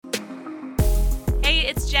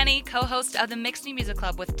it's Jenny, co-host of the Mixed New Music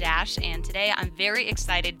Club with Dash, and today I'm very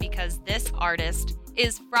excited because this artist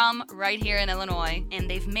is from right here in Illinois, and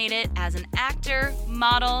they've made it as an actor,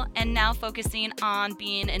 model, and now focusing on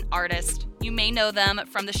being an artist. You may know them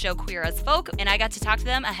from the show Queer as Folk, and I got to talk to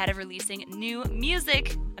them ahead of releasing new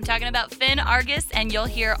music. I'm talking about Finn Argus, and you'll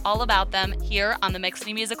hear all about them here on the Mixed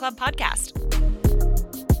New Music Club podcast.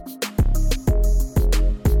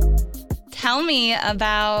 Tell me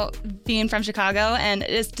about being from Chicago, and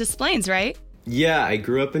it's Des Plaines, right? Yeah, I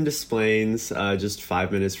grew up in Des Plaines, just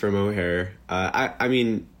 5 minutes from O'Hare. I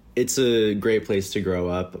mean, it's a great place to grow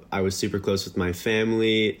up. I was super close with my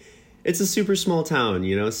family. It's a super small town,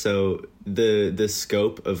 you know, so the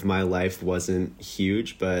scope of my life wasn't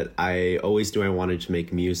huge, but I always knew I wanted to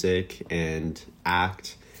make music and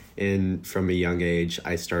act. And from a young age,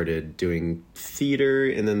 I started doing theater,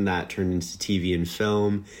 and then that turned into TV and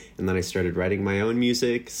film, and then I started writing my own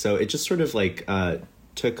music. So it just sort of like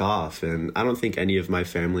took off, and I don't think any of my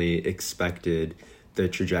family expected the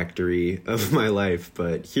trajectory of my life,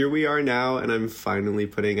 but here we are now, and I'm finally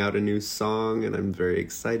putting out a new song, and I'm very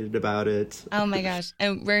excited about it. Oh my gosh,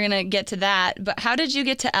 and we're gonna get to that, but how did you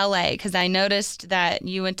get to LA? Because I noticed that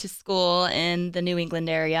you went to school in the New England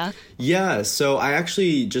area. Yeah, so I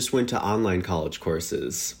actually just went to online college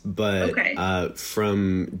courses, but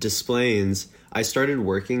from Des Plaines, I started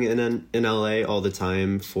working in LA all the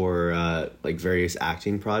time for like various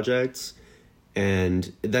acting projects.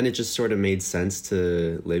 And then it just sort of made sense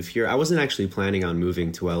to live here. I wasn't actually planning on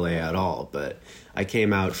moving to LA at all, but I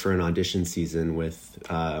came out for an audition season with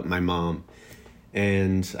my mom,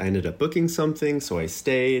 and I ended up booking something, so I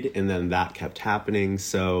stayed, and then that kept happening.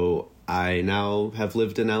 So I now have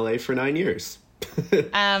lived in LA for 9 years.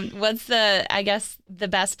 What's the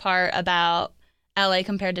best part about LA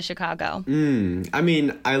compared to Chicago? I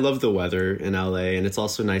mean, I love the weather in LA, and it's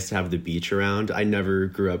also nice to have the beach around. I never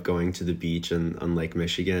grew up going to the beach on Lake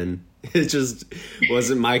Michigan. It just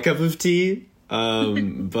wasn't my cup of tea.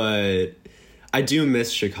 But I do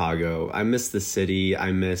miss Chicago. I miss the city.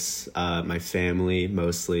 I miss my family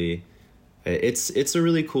mostly. It's a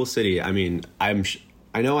really cool city. I mean, I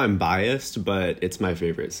know I'm biased, but it's my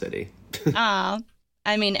favorite city. Aw.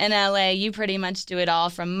 I mean, in LA, you pretty much do it all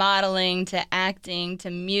from modeling to acting to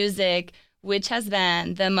music. Which has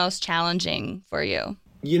been the most challenging for you?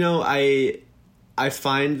 You know, I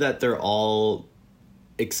find that they're all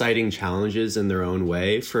exciting challenges in their own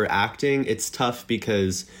way. For acting, it's tough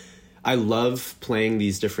because I love playing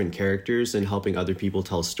these different characters and helping other people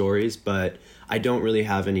tell stories, but I don't really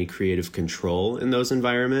have any creative control in those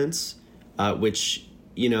environments, which,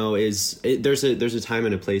 you know, there's a time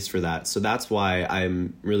and a place for that. So that's why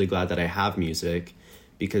I'm really glad that I have music,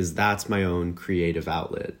 because that's my own creative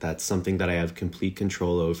outlet. That's something that I have complete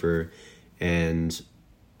control over. And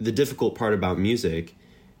the difficult part about music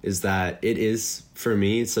is that it is, for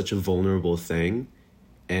me, such a vulnerable thing.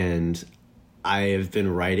 And I have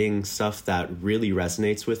been writing stuff that really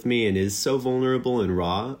resonates with me and is so vulnerable and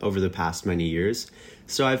raw over the past many years.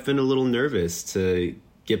 So I've been a little nervous to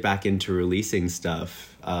get back into releasing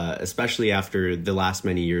stuff, especially after the last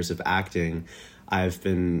many years of acting. I've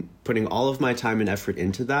been putting all of my time and effort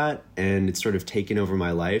into that, and it's sort of taken over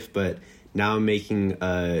my life. But now I'm making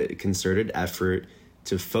a concerted effort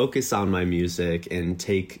to focus on my music and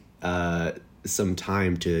take some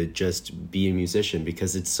time to just be a musician,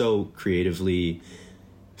 because it's so creatively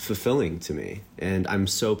fulfilling to me. And I'm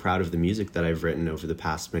so proud of the music that I've written over the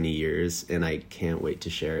past many years, and I can't wait to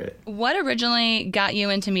share it. What originally got you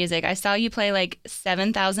into music? I saw you play like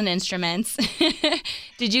 7,000 instruments.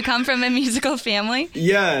 Did you come from a musical family?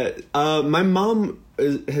 Yeah, my mom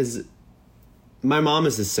is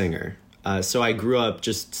a singer. So I grew up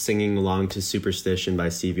just singing along to Superstition by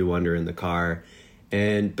Stevie Wonder in the car.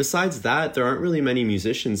 And besides that, there aren't really many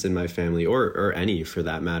musicians in my family, or any for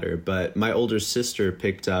that matter. But my older sister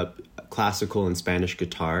picked up classical and Spanish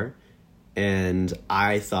guitar, and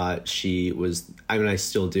I thought she was, I mean, I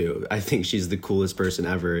still do. I think she's the coolest person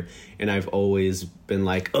ever. And I've always been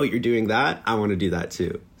like, oh, you're doing that? I want to do that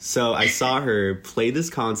too. So I saw her play this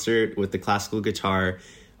concert with the classical guitar,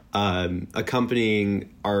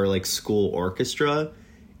 accompanying our like school orchestra.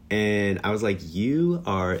 And I was like, you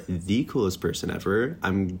are the coolest person ever.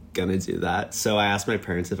 I'm gonna do that. So I asked my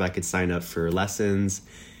parents if I could sign up for lessons.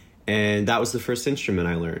 And that was the first instrument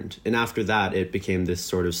I learned. And after that, it became this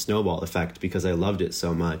sort of snowball effect because I loved it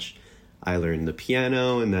so much. I learned the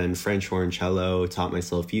piano, and then French horn, cello, taught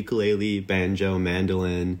myself ukulele, banjo,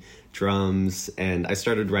 mandolin, drums. And I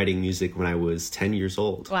started writing music when I was 10 years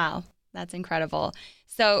old. Wow, that's incredible.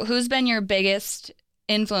 So who's been your biggest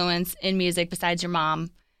influence in music besides your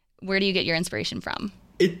mom? Where do you get your inspiration from?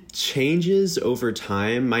 It changes over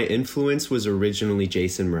time. My influence was originally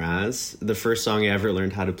Jason Mraz. The first song I ever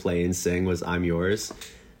learned how to play and sing was I'm Yours.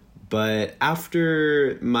 But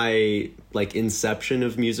after my inception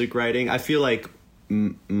of music writing, I feel like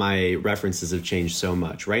my references have changed so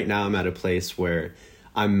much. Right now I'm at a place where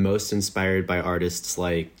I'm most inspired by artists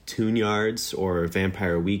like Tune Yards or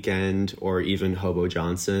Vampire Weekend or even Hobo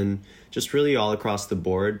Johnson, just really all across the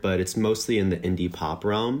board, but it's mostly in the indie pop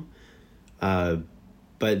realm.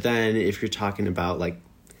 But then if you're talking about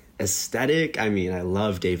aesthetic, I mean, I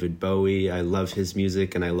love David Bowie, I love his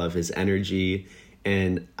music and I love his energy.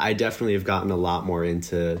 And I definitely have gotten a lot more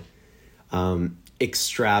into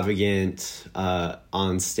extravagant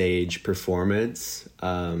on-stage performance.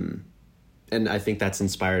 And I think that's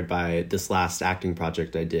inspired by this last acting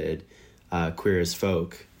project I did, Queer as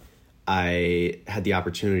Folk. I had the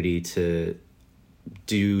opportunity to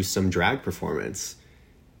do some drag performance.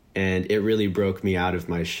 And it really broke me out of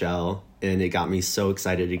my shell. And it got me so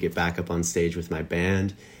excited to get back up on stage with my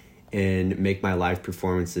band and make my live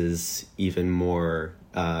performances even more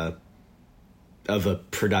of a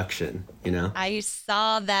production, you know? I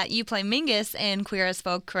saw that you play Mingus in Queer as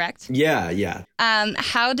Folk, correct? Yeah.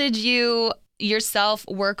 How did you yourself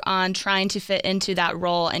work on trying to fit into that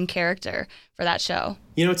role and character for that show?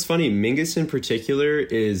 You know, it's funny. Mingus in particular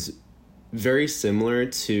is very similar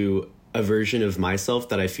to a version of myself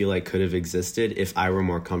that I feel like could have existed if I were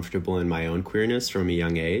more comfortable in my own queerness from a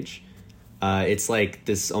young age. It's like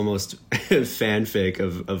this almost fanfic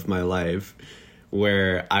of my life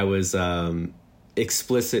where I was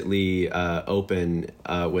explicitly open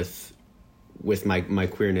with my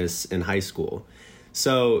queerness in high school.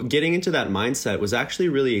 So getting into that mindset was actually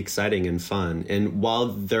really exciting and fun. And while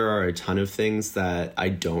there are a ton of things that I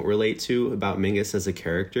don't relate to about Mingus as a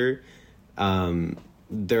character,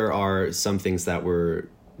 there are some things that were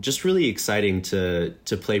just really exciting to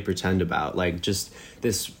play pretend about, like just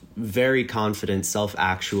this very confident,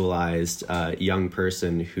 self-actualized young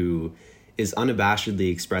person who is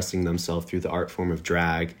unabashedly expressing themselves through the art form of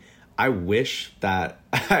drag. I wish that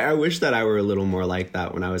I were a little more like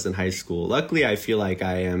that when I was in high school. Luckily, I feel like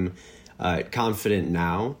I am confident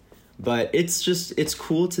now, but it's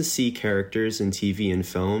cool to see characters in TV and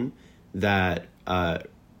film that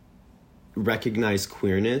recognize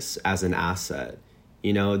queerness as an asset.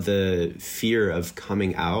 You know, the fear of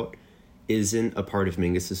coming out isn't a part of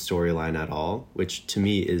Mingus's storyline at all, which to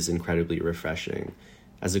me is incredibly refreshing.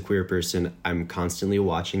 As a queer person, I'm constantly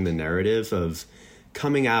watching the narrative of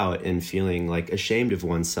coming out and feeling ashamed of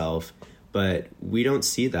oneself, but we don't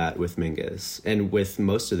see that with Mingus. And with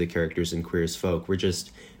most of the characters in Queer as Folk, we're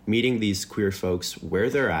just meeting these queer folks where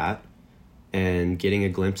they're at and getting a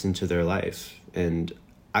glimpse into their life. And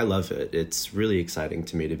I love it. It's really exciting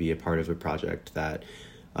to me to be a part of a project that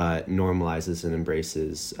normalizes and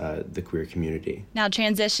embraces the queer community. Now,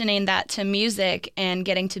 transitioning that to music and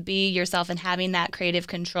getting to be yourself and having that creative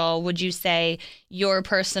control, would you say your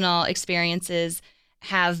personal experiences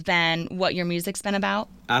have been what your music's been about?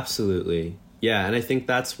 Absolutely. Yeah, and I think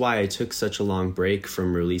that's why I took such a long break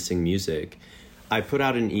from releasing music. I put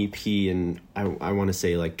out an EP in, I want to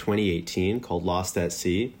say 2018 called Lost at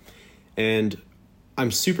Sea, and I'm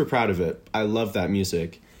super proud of it. I love that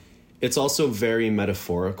music. It's also very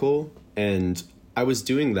metaphorical, and I was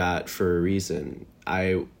doing that for a reason.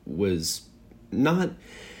 I was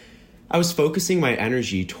focusing my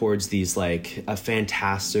energy towards these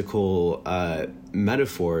fantastical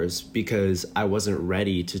metaphors because I wasn't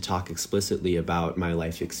ready to talk explicitly about my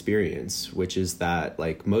life experience, which is that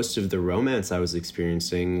most of the romance I was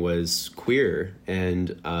experiencing was queer,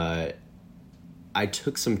 and I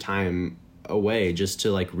took some time away just to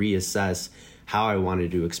reassess how I wanted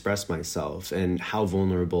to express myself and how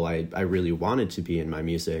vulnerable I really wanted to be in my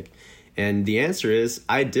music. And the answer is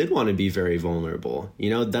I did want to be very vulnerable. You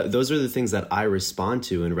know, those are the things that I respond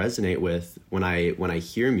to and resonate with when I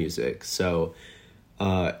hear music. So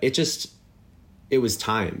it was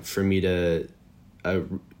time for me to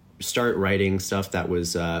start writing stuff that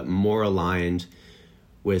was more aligned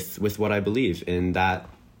with what I believe, and that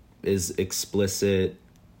is explicit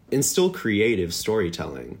and still creative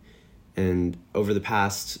storytelling. And over the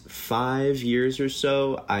past 5 years or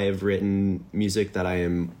so, I have written music that I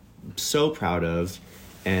am so proud of,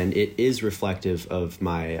 and it is reflective of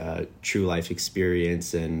my true life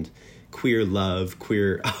experience and queer love,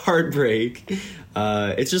 queer heartbreak.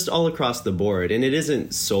 It's just all across the board, and it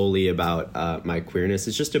isn't solely about my queerness.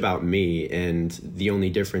 It's just about me, and the only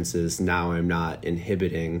difference is now I'm not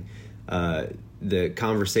inhibiting the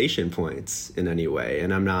conversation points in any way,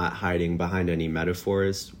 and I'm not hiding behind any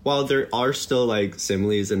metaphors. While there are still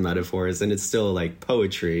similes and metaphors, and it's still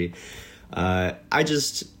poetry,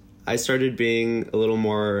 I started being a little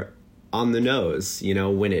more on the nose,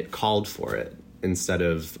 when it called for it, instead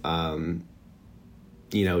of,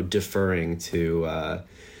 deferring to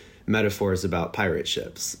metaphors about pirate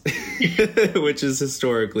ships, which is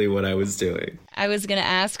historically what I was doing. I was going to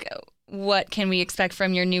ask, what can we expect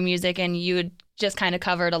from your new music? And you had just kind of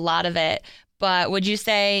covered a lot of it. But would you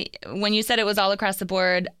say, when you said it was all across the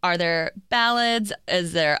board, are there ballads?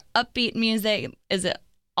 Is there upbeat music? Is it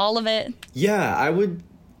all of it? Yeah,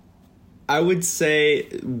 I would say,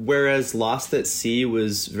 whereas Lost at Sea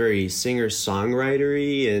was very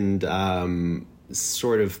singer-songwritery and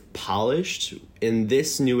sort of polished, in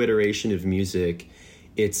this new iteration of music,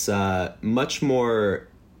 it's much more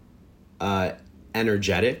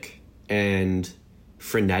energetic and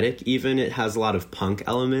frenetic even. It has a lot of punk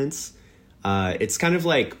elements. It's kind of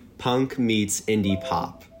like punk meets indie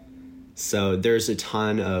pop. So there's a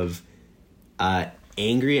ton of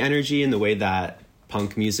angry energy in the way that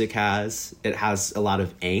punk music has. It has a lot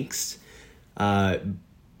of angst,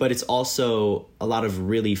 but it's also a lot of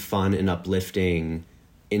really fun and uplifting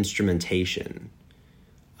instrumentation.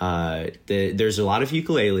 There's a lot of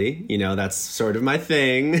ukulele, that's sort of my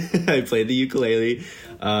thing. I play the ukulele.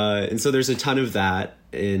 And so there's a ton of that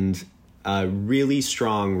and really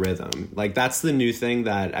strong rhythm. Like, that's the new thing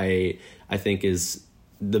that I think is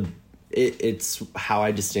it's how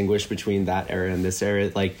I distinguish between that era and this era.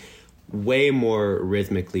 Like, way more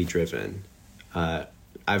rhythmically driven.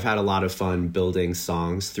 I've had a lot of fun building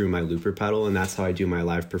songs through my looper pedal, and that's how I do my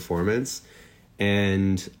live performance.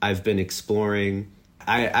 And I've been exploring.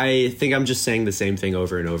 I think I'm just saying the same thing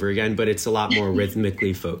over and over again, but it's a lot more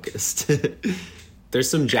rhythmically focused. There's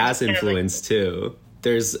some jazz influence too.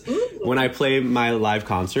 When I play my live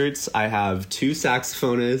concerts, I have 2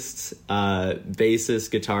 saxophonists, bassist,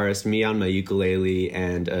 guitarist, me on my ukulele,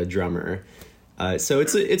 and a drummer. So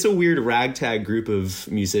it's a weird ragtag group of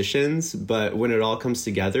musicians, but when it all comes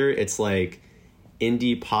together, it's like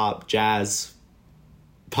indie pop, jazz,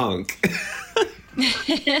 punk.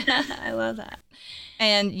 I love that.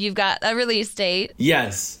 And you've got a release date.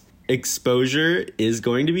 Yes. Exposure is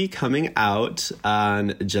going to be coming out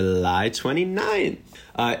on July 29th.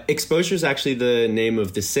 Exposure is actually the name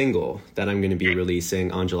of the single that I'm going to be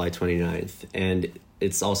releasing on July 29th. And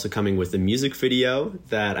it's also coming with a music video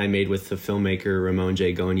that I made with the filmmaker Ramon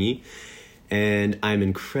J. Goni. And I'm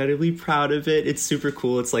incredibly proud of it. It's super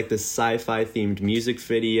cool. It's like this sci-fi themed music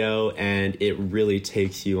video, and it really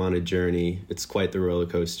takes you on a journey. It's quite the roller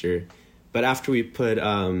coaster. But after we put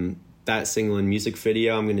that single and music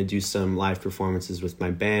video, I'm going to do some live performances with my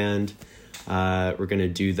band. We're going to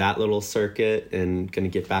do that little circuit and going to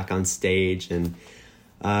get back on stage. And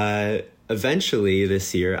eventually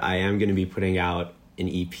this year, I am going to be putting out an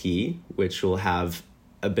EP, which will have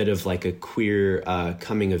a bit of like a queer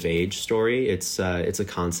coming of age story. It's a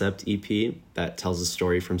concept EP that tells a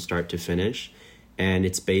story from start to finish. And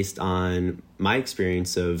it's based on my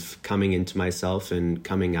experience of coming into myself and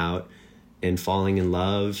coming out and falling in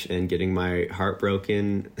love and getting my heart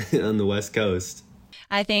broken on the West Coast.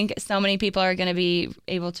 I think so many people are going to be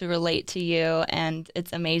able to relate to you, and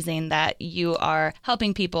it's amazing that you are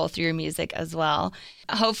helping people through your music as well.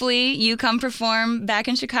 Hopefully you come perform back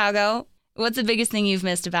in Chicago. What's the biggest thing you've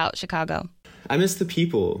missed about Chicago? I miss the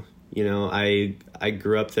people. I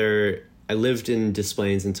grew up there. I lived in Des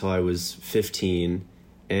Plaines until I was 15,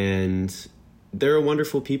 and there are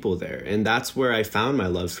wonderful people there. And that's where I found my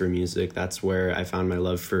love for music. That's where I found my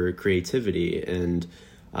love for creativity. And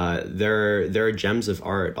there are gems of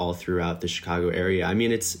art all throughout the Chicago area. I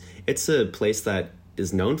mean, it's a place that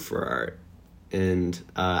is known for art. And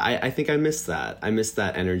I think I miss that. I miss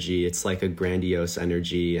that energy. It's like a grandiose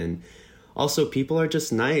energy. And also, people are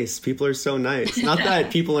just nice. People are so nice. Not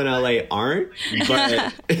that people in LA aren't,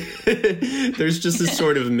 but there's just a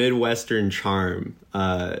sort of Midwestern charm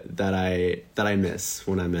that I miss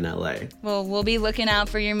when I'm in LA. Well, we'll be looking out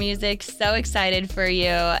for your music. So excited for you.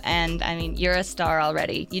 And I mean, you're a star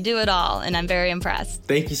already. You do it all, and I'm very impressed.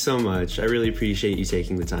 Thank you so much. I really appreciate you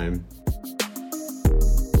taking the time.